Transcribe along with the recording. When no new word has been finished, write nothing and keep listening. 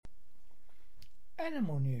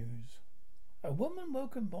Animal news. A woman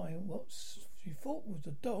woken by what she thought was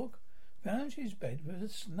a dog found she's bed with a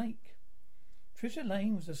snake. Trisha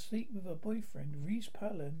Lane was asleep with her boyfriend, Reese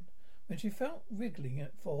Palin, when she felt wriggling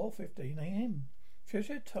at 4:15 a.m.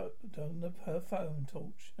 Trisha turned on her phone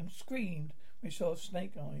torch and screamed when she saw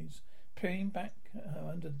snake eyes peering back at her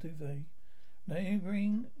under the duvet.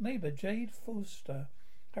 Neighbour Jade Foster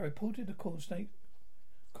had reported a snake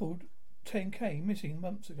called 10K missing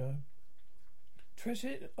months ago.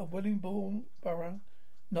 Trisha of Wellingbourne Borough,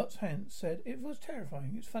 Notts Hants, said it was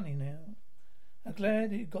terrifying. It's funny now. I'm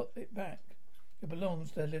glad he got it back. It belongs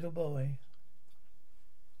to their little boy.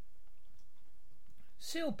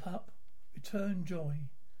 Seal pup return joy.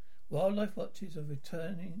 Wildlife watchers are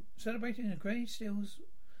celebrating the grey seals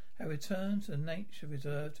have returned to the nature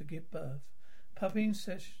reserve to give birth. Puppying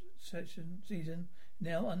season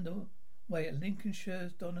now underway at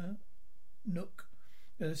Lincolnshire's Donna Nook.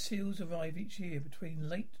 The seals arrive each year between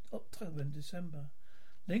late October and December.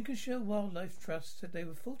 Lincolnshire Wildlife Trust said there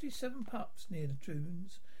were 47 pups near the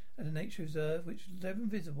dunes at the nature reserve, which is 11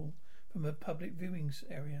 visible from a public viewing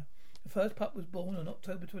area. The first pup was born on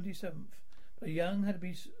October 27th, but the young can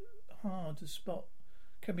be hard to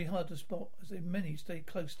spot as many stay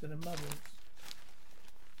close to their mothers.